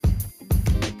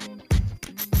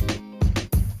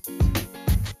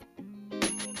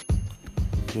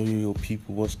Yo,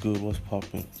 people, what's good? What's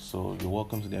popping? So, you're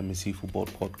welcome to the MSC Football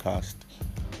Podcast,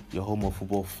 your home of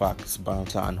football facts,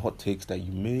 banter, and hot takes that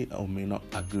you may or may not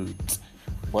agree with.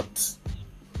 But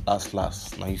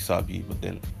last, now you sabi. But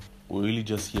then, we're really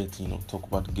just here to, talk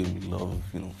about the game we love,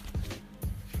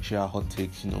 share our hot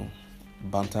takes,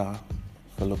 banter,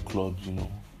 fellow clubs,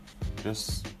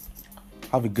 just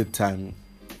have a good time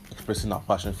expressing our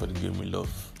passion for the game we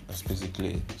love. That's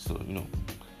basically it. So,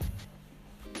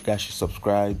 you guys should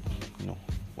subscribe,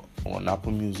 on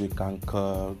Apple Music,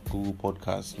 Anchor, Google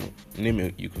Podcasts, name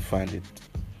it, you can find it.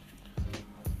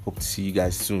 Hope to see you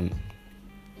guys soon.